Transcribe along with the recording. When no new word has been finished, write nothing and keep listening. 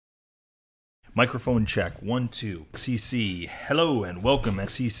Microphone check. 1, 2. XCC. Hello and welcome.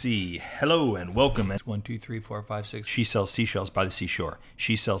 XCC. Hello and welcome. 1, 2, 3, 4, 5, 6. She sells seashells by the seashore.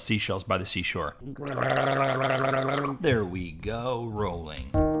 She sells seashells by the seashore. There we go. Rolling.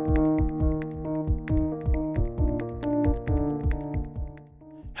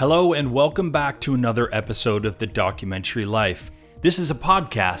 Hello and welcome back to another episode of The Documentary Life. This is a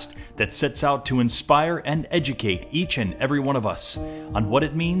podcast that sets out to inspire and educate each and every one of us on what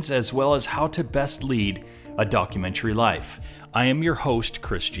it means as well as how to best lead a documentary life. I am your host,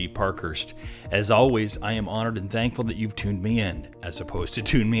 Chris G. Parkhurst. As always, I am honored and thankful that you've tuned me in as opposed to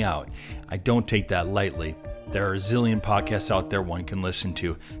tuned me out. I don't take that lightly. There are a zillion podcasts out there one can listen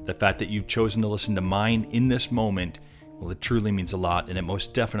to. The fact that you've chosen to listen to mine in this moment, well, it truly means a lot, and it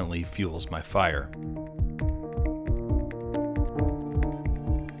most definitely fuels my fire.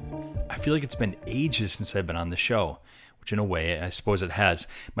 I feel like it's been ages since I've been on the show, which in a way, I suppose it has.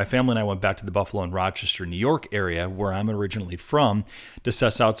 My family and I went back to the Buffalo and Rochester, New York area, where I'm originally from, to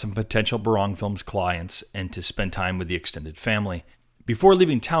suss out some potential Barong Films clients and to spend time with the extended family. Before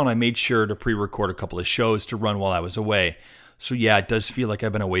leaving town, I made sure to pre-record a couple of shows to run while I was away. So yeah, it does feel like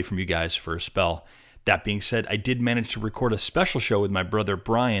I've been away from you guys for a spell. That being said, I did manage to record a special show with my brother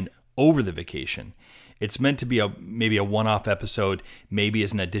Brian over the vacation. It's meant to be maybe a one-off episode, maybe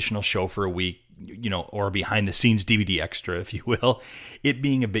as an additional show for a week, or a behind-the-scenes DVD extra, if you will, it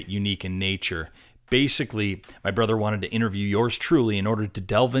being a bit unique in nature. Basically, my brother wanted to interview yours truly in order to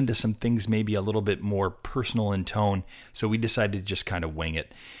delve into some things maybe a little bit more personal in tone, so we decided to just kind of wing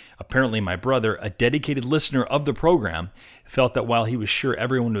it. Apparently, my brother, a dedicated listener of the program, felt that while he was sure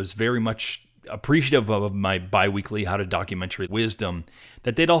everyone was very much appreciative of my bi-weekly How to Documentary wisdom,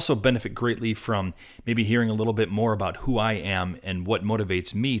 that they'd also benefit greatly from maybe hearing a little bit more about who I am and what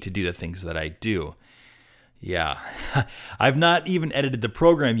motivates me to do the things that I do. Yeah, I've not even edited the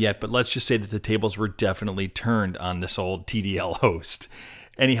program yet, but let's just say that the tables were definitely turned on this old TDL host.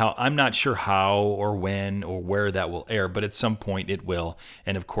 Anyhow, I'm not sure how or when or where that will air, but at some point it will,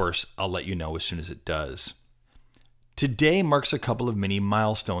 and of course, I'll let you know as soon as it does. Today marks a couple of mini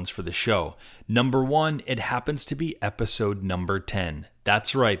milestones for the show. Number 1, it happens to be episode number 10.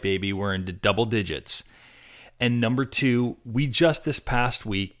 That's right, baby, we're into double digits. And number 2, we just this past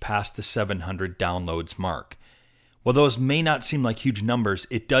week passed the 700 downloads mark. While those may not seem like huge numbers,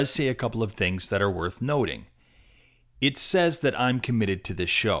 it does say a couple of things that are worth noting. It says that I'm committed to this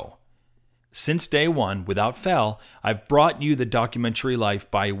show. Since day one, without fail, I've brought you the Documentary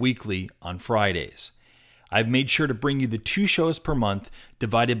Life bi-weekly on Fridays. I've made sure to bring you the 2 shows per month,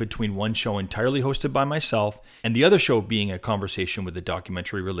 divided between one show entirely hosted by myself and the other show being a conversation with a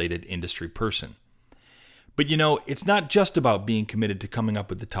documentary-related industry person. But it's not just about being committed to coming up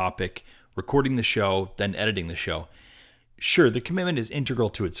with the topic, recording the show, then editing the show. Sure, the commitment is integral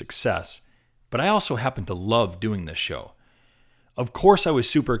to its success, but I also happen to love doing this show. Of course, I was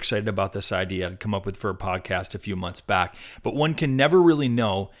super excited about this idea I'd come up with for a podcast a few months back, but one can never really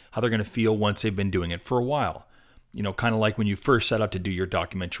know how they're going to feel once they've been doing it for a while. Kind of like when you first set out to do your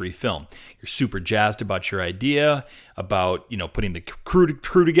documentary film. You're super jazzed about your idea, about, putting the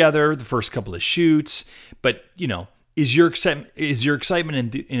crew together, the first couple of shoots, but, is your excitement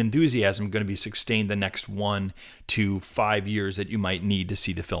and enthusiasm going to be sustained the next 1 to 5 years that you might need to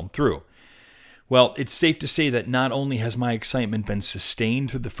see the film through? Well, it's safe to say that not only has my excitement been sustained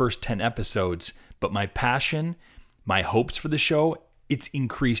through the first 10 episodes, but my passion, my hopes for the show, it's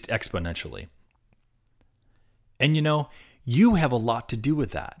increased exponentially. And you have a lot to do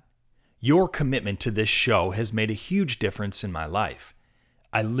with that. Your commitment to this show has made a huge difference in my life.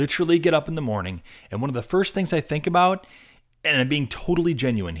 I literally get up in the morning, and one of the first things I think about, and I'm being totally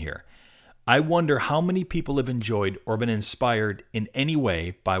genuine here, I wonder how many people have enjoyed or been inspired in any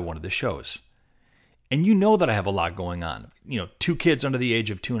way by one of the shows. And you know that I have a lot going on. 2 kids under the age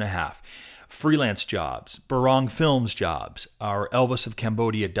of 2.5, freelance jobs, Barong Films jobs, our Elvis of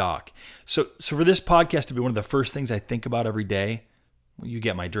Cambodia doc. So for this podcast to be one of the first things I think about every day, well, you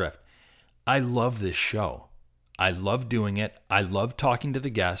get my drift. I love this show. I love doing it. I love talking to the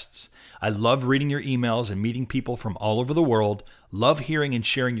guests. I love reading your emails and meeting people from all over the world. Love hearing and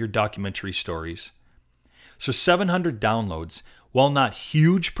sharing your documentary stories. So 700 downloads, while not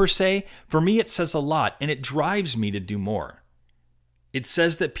huge per se, for me it says a lot, and it drives me to do more. It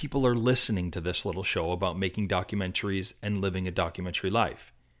says that people are listening to this little show about making documentaries and living a documentary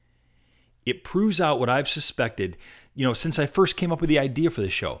life. It proves out what I've suspected, since I first came up with the idea for the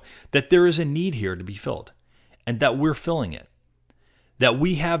show, that there is a need here to be filled, and that we're filling it. That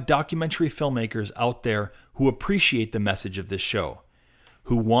we have documentary filmmakers out there who appreciate the message of this show,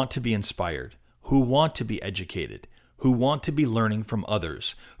 who want to be inspired, who want to be educated, who want to be learning from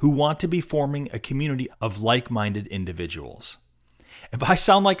others, who want to be forming a community of like-minded individuals. If I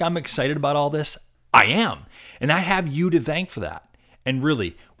sound like I'm excited about all this, I am. And I have you to thank for that. And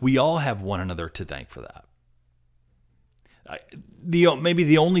really, we all have one another to thank for that. Maybe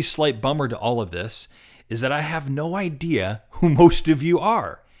the only slight bummer to all of this is that I have no idea who most of you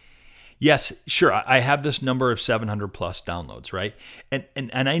are. Yes, sure, I have this number of 700 plus downloads, right?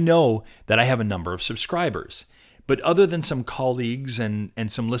 And I know that I have a number of subscribers. But other than some colleagues and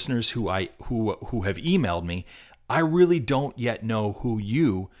some listeners who have emailed me, I really don't yet know who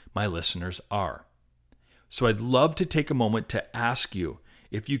you, my listeners, are. So I'd love to take a moment to ask you,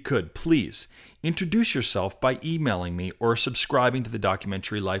 if you could, please introduce yourself by emailing me or subscribing to the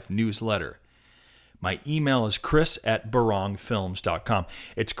Documentary Life newsletter. My email is chris@barongfilms.com.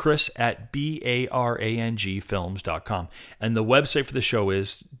 It's chris@barangfilms.com. And the website for the show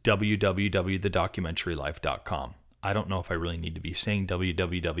is www.thedocumentarylife.com. I don't know if I really need to be saying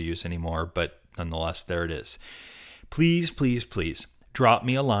wwws anymore, but nonetheless, there it is. Please, please, please drop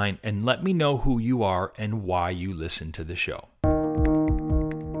me a line and let me know who you are and why you listen to the show.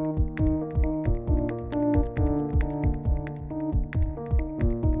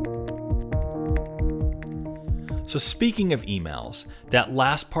 So speaking of emails, that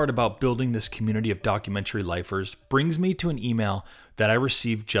last part about building this community of documentary lifers brings me to an email that I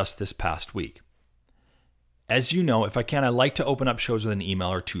received just this past week. As you know, if I can, I like to open up shows with an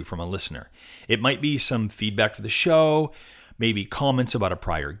email or two from a listener. It might be some feedback for the show, maybe comments about a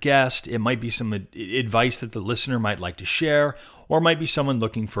prior guest. It might be some advice that the listener might like to share, or it might be someone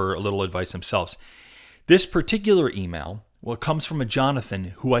looking for a little advice themselves. This particular email, well, it comes from a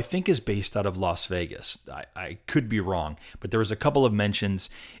Jonathan who I think is based out of Las Vegas. I could be wrong, but there was a couple of mentions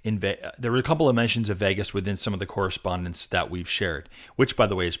of Vegas within some of the correspondence that we've shared, which, by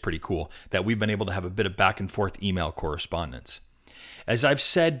the way, is pretty cool that we've been able to have a bit of back and forth email correspondence. As I've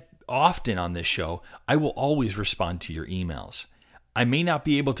said often on this show, I will always respond to your emails. I may not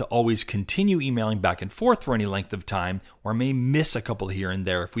be able to always continue emailing back and forth for any length of time, or I may miss a couple here and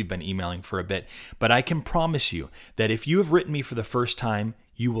there if we've been emailing for a bit, but I can promise you that if you have written me for the first time,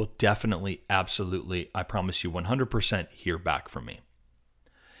 you will definitely, absolutely, I promise you 100% hear back from me.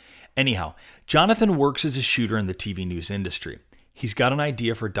 Anyhow, Jonathan works as a shooter in the TV news industry. He's got an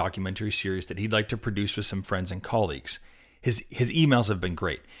idea for a documentary series that he'd like to produce with some friends and colleagues. His emails have been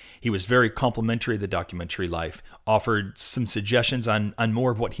great. He was very complimentary of the Documentary Life, offered some suggestions on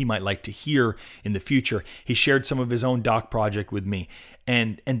more of what he might like to hear in the future. He shared some of his own doc project with me,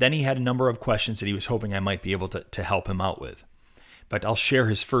 and then he had a number of questions that he was hoping I might be able to help him out with. But I'll share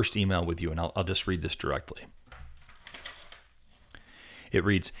his first email with you, and I'll just read this directly. It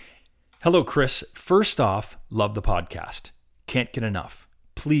reads, "Hello, Chris. First off, love the podcast. Can't get enough.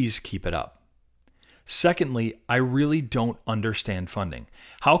 Please keep it up. Secondly, I really don't understand funding.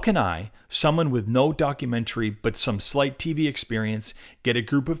 How can I, someone with no documentary but some slight TV experience, get a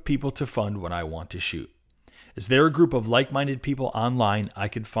group of people to fund what I want to shoot? Is there a group of like-minded people online I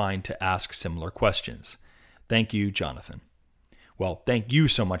could find to ask similar questions? Thank you, Jonathan." Well, thank you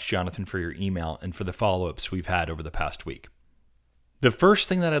so much, Jonathan, for your email and for the follow-ups we've had over the past week. The first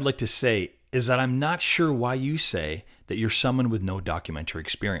thing that I'd like to say is that I'm not sure why you say that you're someone with no documentary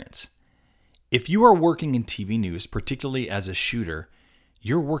experience. If you are working in TV news, particularly as a shooter,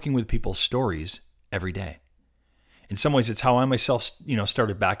 you're working with people's stories every day. In some ways, it's how I myself,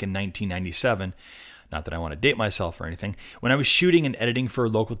 started back in 1997. Not that I want to date myself or anything. When I was shooting and editing for a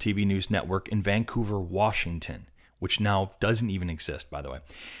local TV news network in Vancouver, Washington, which now doesn't even exist, by the way.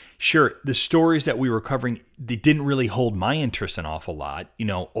 Sure, the stories that we were covering, they didn't really hold my interest an awful lot.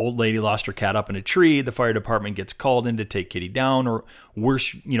 Old lady lost her cat up in a tree, the fire department gets called in to take Kitty down, or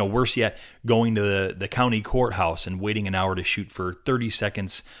worse yet, going to the county courthouse and waiting an hour to shoot for 30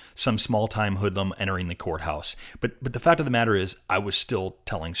 seconds, some small-time hoodlum entering the courthouse. But the fact of the matter is, I was still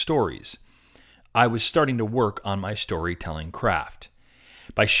telling stories. I was starting to work on my storytelling craft.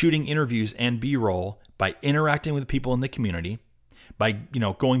 By shooting interviews and B-roll, by interacting with people in the community, by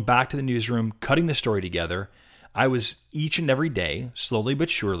going back to the newsroom, cutting the story together, I was each and every day, slowly but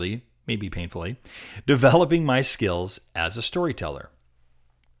surely, maybe painfully, developing my skills as a storyteller.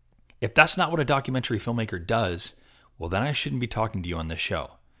 If that's not what a documentary filmmaker does, well, then I shouldn't be talking to you on this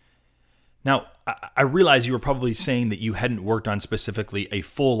show. Now, I realize you were probably saying that you hadn't worked on specifically a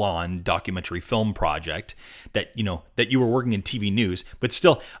full-on documentary film project, that you were working in TV news, but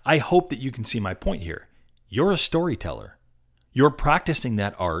still, I hope that you can see my point here. You're a storyteller. You're practicing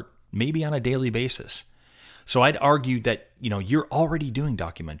that art maybe on a daily basis. So I'd argue that, you're already doing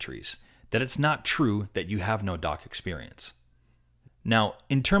documentaries, that it's not true that you have no doc experience. Now,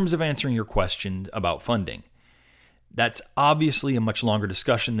 in terms of answering your question about funding, That's obviously a much longer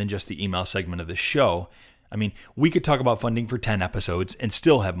discussion than just the email segment of this show. I mean, we could talk about funding for 10 episodes and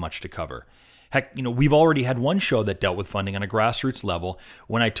still have much to cover. Heck, we've already had one show that dealt with funding on a grassroots level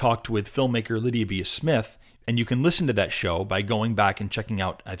when I talked with filmmaker Lydia B. Smith, and you can listen to that show by going back and checking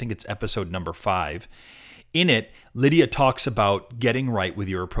out, I think it's episode number 5. In it, Lydia talks about getting right with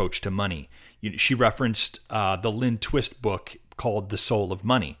your approach to money. She referenced the Lynn Twist book called The Soul of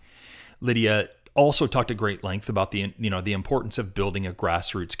Money. Lydia also talked at great length about the importance of building a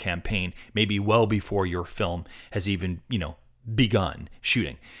grassroots campaign, maybe well before your film has even, begun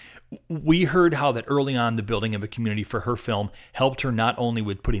shooting. We heard how that early on the building of a community for her film helped her not only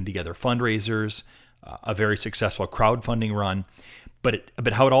with putting together fundraisers, a very successful crowdfunding run, but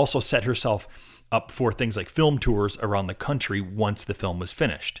how it also set herself up for things like film tours around the country once the film was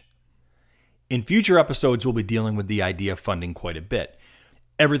finished. In future episodes, we'll be dealing with the idea of funding quite a bit.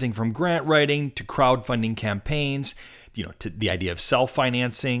 Everything from grant writing to crowdfunding campaigns, to the idea of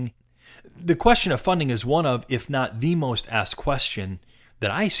self-financing. The question of funding is one of, if not the most asked question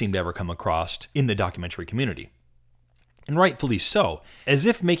that I seem to ever come across in the documentary community. And rightfully so, as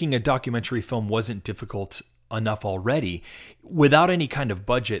if making a documentary film wasn't difficult enough already. Without any kind of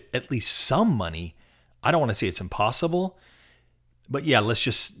budget, at least some money, I don't want to say it's impossible, but yeah, let's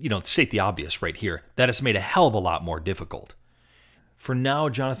just, state the obvious right here. That has made a hell of a lot more difficult. For now,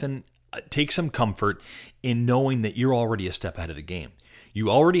 Jonathan, take some comfort in knowing that you're already a step ahead of the game.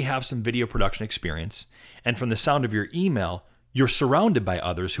 You already have some video production experience, and from the sound of your email, you're surrounded by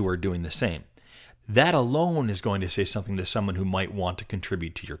others who are doing the same. That alone is going to say something to someone who might want to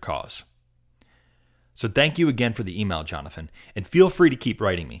contribute to your cause. So thank you again for the email, Jonathan, and feel free to keep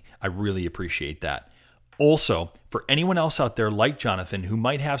writing me. I really appreciate that. Also, for anyone else out there like Jonathan who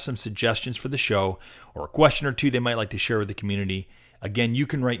might have some suggestions for the show or a question or two they might like to share with the community, again, you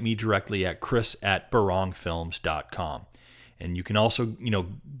can write me directly at chris@barongfilms.com. And you can also,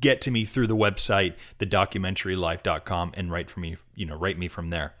 get to me through the website, thedocumentarylife.com, and write me from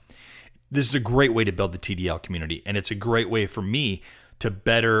there. This is a great way to build the TDL community, and it's a great way for me to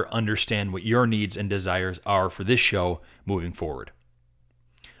better understand what your needs and desires are for this show moving forward.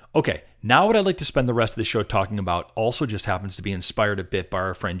 Okay, now what I'd like to spend the rest of the show talking about also just happens to be inspired a bit by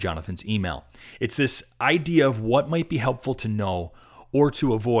our friend Jonathan's email. It's this idea of what might be helpful to know or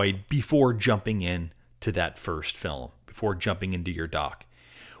to avoid before jumping in to that first film, before jumping into your doc.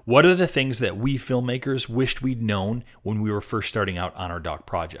 What are the things that we filmmakers wished we'd known when we were first starting out on our doc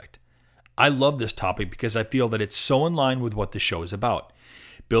project? I love this topic because I feel that it's so in line with what the show is about.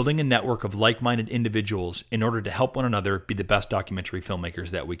 Building a network of like-minded individuals in order to help one another be the best documentary filmmakers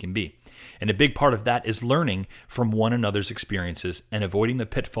that we can be. And a big part of that is learning from one another's experiences and avoiding the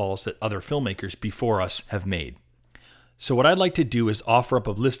pitfalls that other filmmakers before us have made. So what I'd like to do is offer up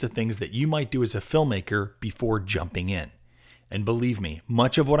a list of things that you might do as a filmmaker before jumping in. And believe me,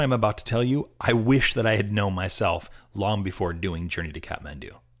 much of what I'm about to tell you, I wish that I had known myself long before doing Journey to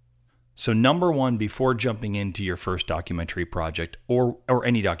Kathmandu. So number one, before jumping into your first documentary project or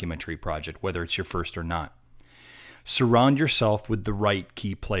any documentary project, whether it's your first or not, surround yourself with the right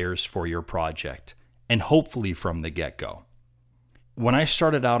key players for your project, and hopefully from the get-go. When I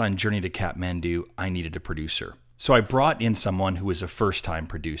started out on Journey to Kathmandu, I needed a producer. So I brought in someone who was a first-time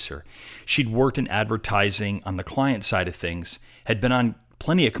producer. She'd worked in advertising on the client side of things, had been on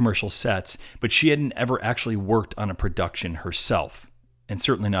plenty of commercial sets, but she hadn't ever actually worked on a production herself, and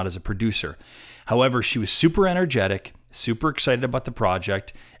certainly not as a producer. However, she was super energetic, super excited about the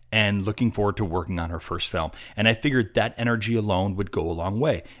project, and looking forward to working on her first film. And I figured that energy alone would go a long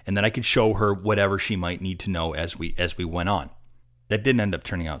way, and that I could show her whatever she might need to know as we went on. That didn't end up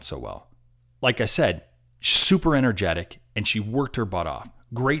turning out so well. Like I said, super energetic, and she worked her butt off.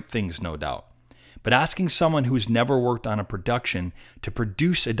 Great things, no doubt. But asking someone who's never worked on a production to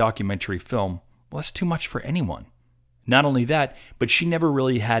produce a documentary film, well, that's too much for anyone. Not only that, but she never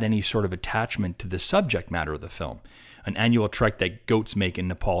really had any sort of attachment to the subject matter of the film, an annual trek that goats make in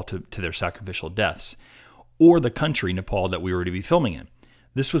Nepal to their sacrificial deaths, or the country, Nepal, that we were to be filming in.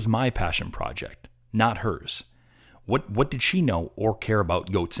 This was my passion project, not hers. What did she know or care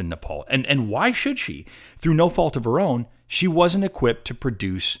about goats in Nepal? And why should she? Through no fault of her own, she wasn't equipped to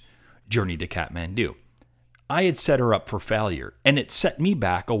produce Journey to Kathmandu. I had set her up for failure, and it set me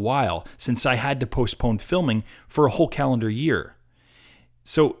back a while since I had to postpone filming for a whole calendar year.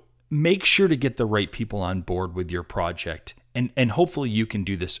 So make sure to get the right people on board with your project And hopefully you can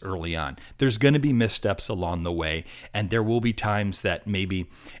do this early on. There's going to be missteps along the way, and there will be times that maybe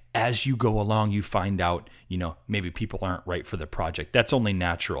as you go along, you find out, maybe people aren't right for the project. That's only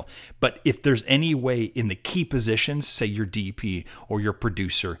natural. But if there's any way in the key positions, say your DP or your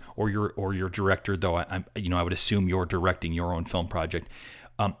producer or your director, though I would assume you're directing your own film project,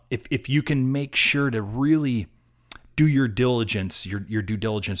 if you can make sure to really do your diligence, your due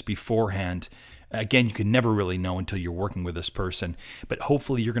diligence beforehand. Again, you can never really know until you're working with this person, but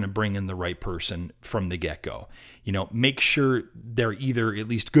hopefully you're going to bring in the right person from the get-go. Make sure they're either at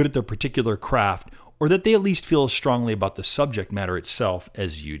least good at their particular craft or that they at least feel as strongly about the subject matter itself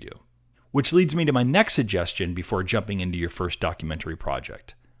as you do. Which leads me to my next suggestion before jumping into your first documentary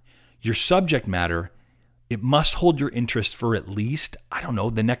project. Your subject matter, it must hold your interest for at least,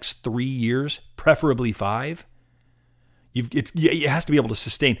 the next 3 years, preferably 5. It has to be able to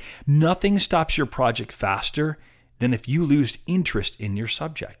sustain. Nothing stops your project faster than if you lose interest in your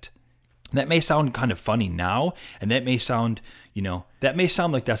subject. That may sound kind of funny now, and that may sound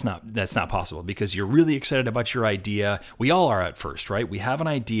like that's not possible because you're really excited about your idea. We all are at first, right? We have an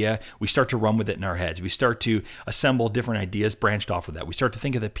idea, we start to run with it in our heads. We start to assemble different ideas branched off of that. We start to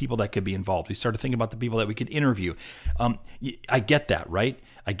think of the people that could be involved. We start to think about the people that we could interview. I get that, right?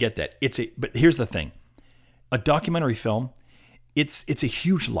 I get that. But here's the thing. A documentary film, it's a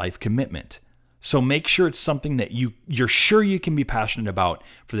huge life commitment. So make sure it's something that you're sure you can be passionate about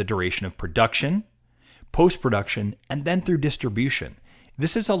for the duration of production, post-production, and then through distribution.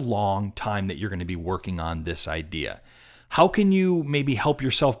 This is a long time that you're going to be working on this idea. How can you maybe help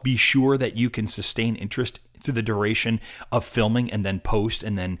yourself be sure that you can sustain interest through the duration of filming and then post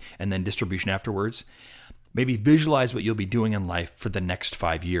and then distribution afterwards? Maybe visualize what you'll be doing in life for the next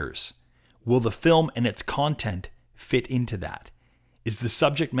 5 years. Will the film and its content fit into that? Is the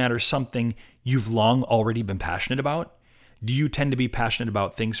subject matter something you've long already been passionate about? Do you tend to be passionate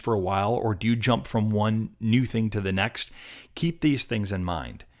about things for a while, or do you jump from one new thing to the next? Keep these things in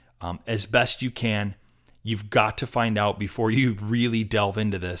mind. As best you can, you've got to find out before you really delve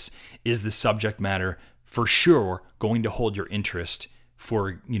into this, is the subject matter for sure going to hold your interest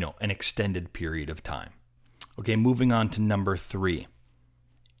for, an extended period of time? Okay, moving on to number 3.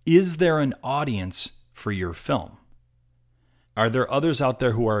 Is there an audience for your film? Are there others out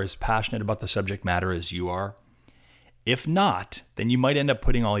there who are as passionate about the subject matter as you are? If not, then you might end up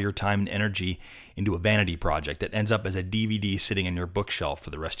putting all your time and energy into a vanity project that ends up as a DVD sitting in your bookshelf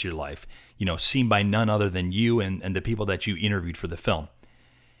for the rest of your life, seen by none other than you and the people that you interviewed for the film.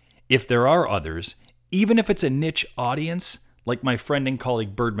 If there are others, even if it's a niche audience, like my friend and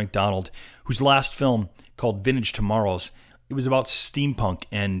colleague Bird McDonald, whose last film called Vintage Tomorrows, it was about steampunk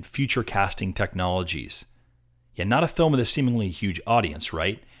and future casting technologies. Yeah, not a film with a seemingly huge audience,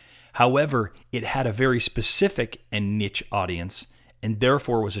 right? However, it had a very specific and niche audience and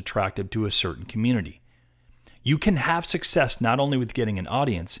therefore was attractive to a certain community. You can have success not only with getting an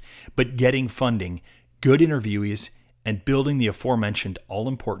audience, but getting funding, good interviewees, and building the aforementioned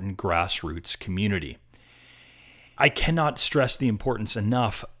all-important grassroots community. I cannot stress the importance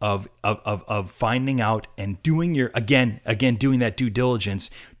enough of finding out and doing your, again, doing that due diligence,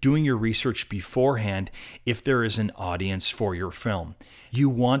 doing your research beforehand if there is an audience for your film. You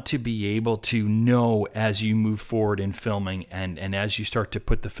want to be able to know as you move forward in filming and as you start to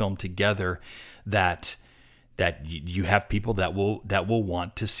put the film together that you have people that will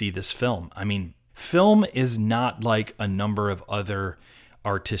want to see this film. I mean, film is not like a number of other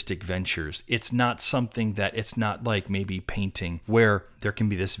artistic ventures. It's not like maybe painting where there can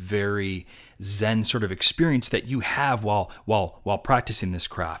be this very Zen sort of experience that you have while practicing this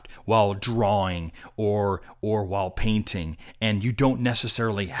craft, while drawing or while painting, and you don't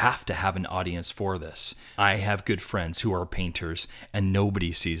necessarily have to have an audience for this. I have good friends who are painters and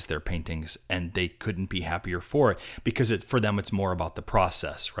nobody sees their paintings and they couldn't be happier for it because for them it's more about the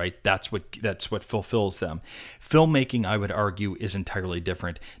process, right? That's what fulfills them. Filmmaking, I would argue, is entirely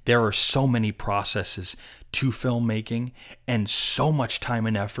different. There are so many processes to filmmaking and so much time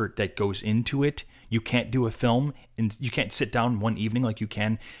and effort that goes into it. You can't do a film and you can't sit down one evening like you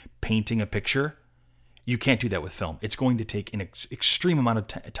can painting a picture. You can't do that with film. It's going to take an extreme amount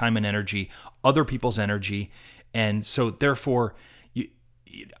of time and energy, other people's energy. And so therefore,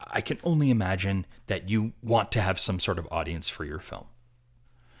 I can only imagine that you want to have some sort of audience for your film.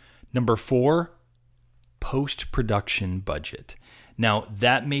 Number 4, post-production budget. Now,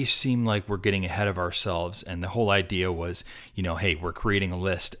 that may seem like we're getting ahead of ourselves, and the whole idea was, hey, we're creating a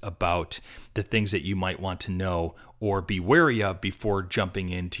list about the things that you might want to know or be wary of before jumping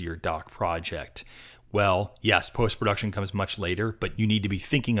into your doc project. Well, yes, post-production comes much later, but you need to be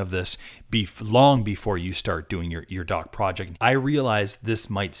thinking of this long before you start doing your doc project. I realize this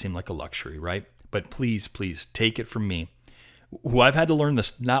might seem like a luxury, right? But please take it from me, who I've had to learn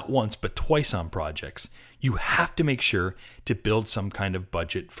this not once, but twice on projects. You have to make sure to build some kind of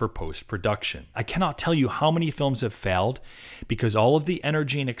budget for post-production. I cannot tell you how many films have failed because all of the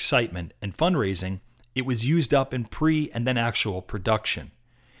energy and excitement and fundraising, it was used up in pre and then actual production.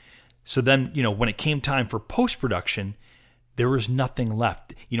 So then, when it came time for post-production, there was nothing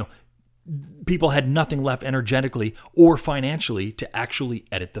left. People had nothing left energetically or financially to actually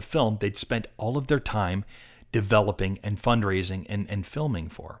edit the film they'd spent all of their time developing and fundraising and filming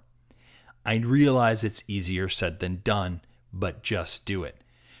for. I realize it's easier said than done, but just do it.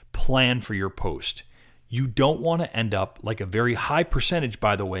 Plan for your post. You don't want to end up like a very high percentage,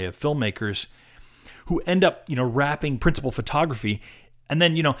 by the way, of filmmakers who end up, wrapping principal photography and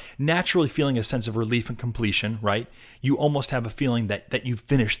then, naturally feeling a sense of relief and completion, right? You almost have a feeling that you've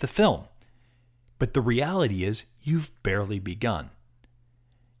finished the film. But the reality is you've barely begun.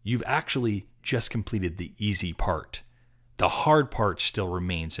 You've actually just completed the easy part. The hard part still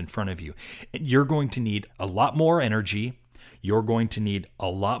remains in front of you. You're going to need a lot more energy. You're going to need a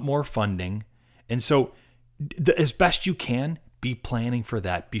lot more funding. And so as best you can, be planning for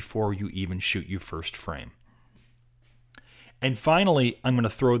that before you even shoot your first frame. And finally, I'm going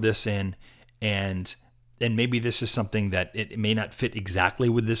to throw this in, and maybe this is something that it may not fit exactly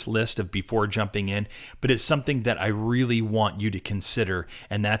with this list of before jumping in, but it's something that I really want you to consider.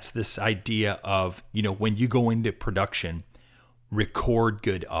 And that's this idea of, when you go into production, record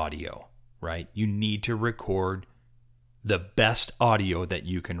good audio, right? You need to record the best audio that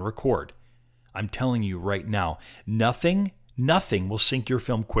you can record. I'm telling you right now, nothing will sink your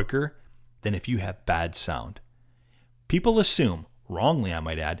film quicker than if you have bad sound. People assume, wrongly I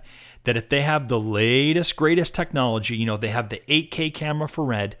might add, that if they have the latest, greatest technology, they have the 8K camera for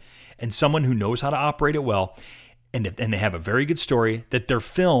Red and someone who knows how to operate it well, and they have a very good story, that their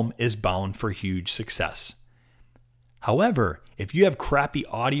film is bound for huge success. However, if you have crappy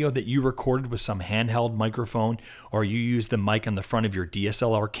audio that you recorded with some handheld microphone, or you use the mic on the front of your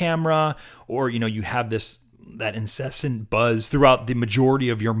DSLR camera, or you have that incessant buzz throughout the majority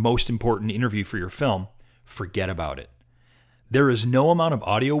of your most important interview for your film, forget about it. There is no amount of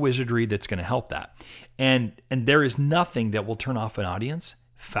audio wizardry that's going to help that. And there is nothing that will turn off an audience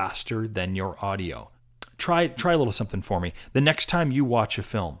faster than your audio. Try a little something for me. The next time you watch a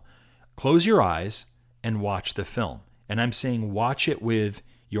film, close your eyes and watch the film. And I'm saying watch it with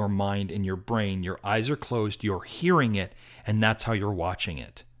your mind and your brain. Your eyes are closed, you're hearing it, and that's how you're watching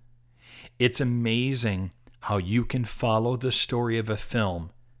it. It's amazing how you can follow the story of a film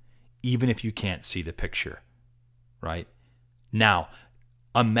even if you can't see the picture, right? Now,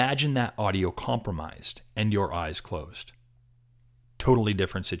 imagine that audio compromised and your eyes closed. Totally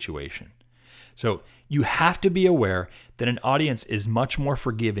different situation. So you have to be aware that an audience is much more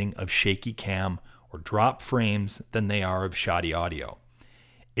forgiving of shaky cam or drop frames than they are of shoddy audio.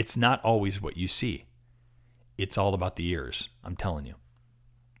 It's not always what you see. It's all about the ears, I'm telling you.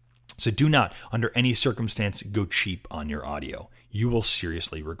 So do not, under any circumstance, go cheap on your audio. You will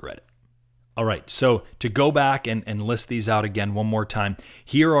seriously regret it. All right, so to go back and list these out again one more time,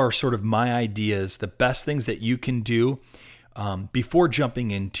 here are sort of my ideas, the best things that you can do before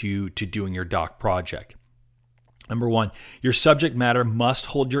jumping into doing your doc project. Number one, your subject matter must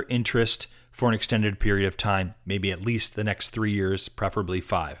hold your interest for an extended period of time, maybe at least the next 3 years, preferably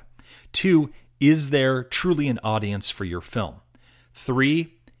 5. 2, is there truly an audience for your film?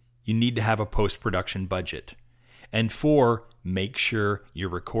 3, you need to have a post-production budget. And 4, make sure you're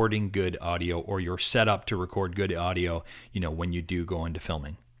recording good audio or you're set up to record good audio, when you do go into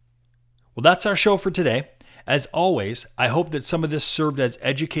filming. Well, that's our show for today. As always, I hope that some of this served as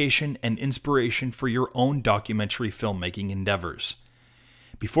education and inspiration for your own documentary filmmaking endeavors.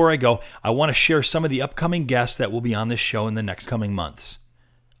 Before I go, I want to share some of the upcoming guests that will be on this show in the next coming months.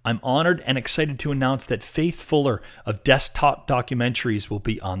 I'm honored and excited to announce that Faith Fuller of Desktop Documentaries will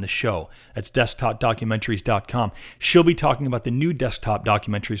be on the show. That's desktopdocumentaries.com. She'll be talking about the new Desktop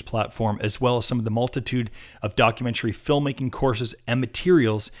Documentaries platform, as well as some of the multitude of documentary filmmaking courses and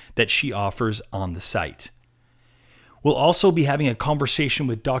materials that she offers on the site. We'll also be having a conversation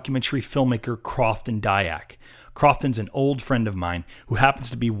with documentary filmmaker Crofton Dyack. Crofton's an old friend of mine who happens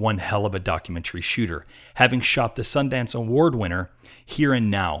to be one hell of a documentary shooter, having shot the Sundance Award winner Here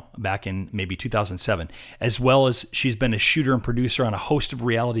and Now back in maybe 2007, as well as she's been a shooter and producer on a host of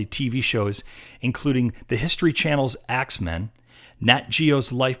reality TV shows, including the History Channel's Axemen, Nat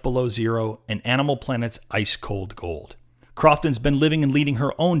Geo's Life Below Zero, and Animal Planet's Ice Cold Gold. Crofton's been living and leading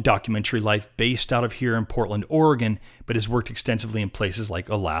her own documentary life based out of here in Portland, Oregon, but has worked extensively in places like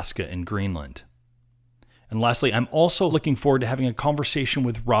Alaska and Greenland. And lastly, I'm also looking forward to having a conversation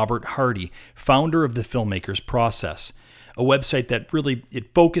with Robert Hardy, founder of The Filmmaker's Process, a website that really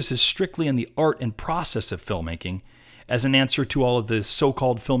it focuses strictly on the art and process of filmmaking as an answer to all of the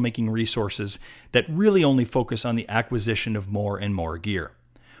so-called filmmaking resources that really only focus on the acquisition of more and more gear.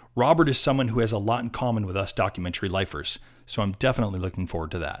 Robert is someone who has a lot in common with us documentary lifers, so I'm definitely looking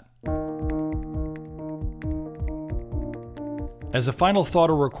forward to that. As a final thought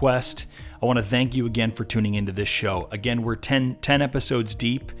or request, I want to thank you again for tuning into this show. Again, we're 10 episodes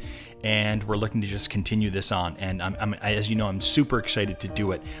deep, and we're looking to just continue this on. And as you know, I'm super excited to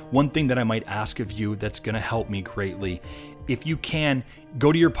do it. One thing that I might ask of you that's going to help me greatly, if you can,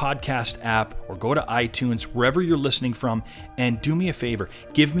 go to your podcast app or go to iTunes, wherever you're listening from, and do me a favor.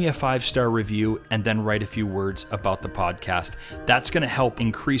 Give me a 5-star review and then write a few words about the podcast. That's going to help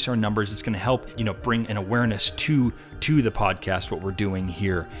increase our numbers. It's going to help, bring an awareness to the podcast, what we're doing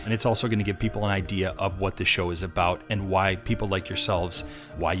here. And it's also going to give people an idea of what the show is about and why people like yourselves,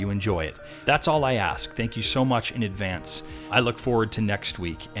 why you enjoy it. That's all I ask. Thank you so much in advance. I look forward to next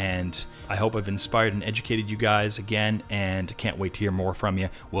week, and I hope I've inspired and educated you guys again, and can't wait to hear more from you.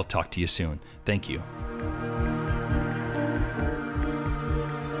 We'll talk to you soon. Thank you.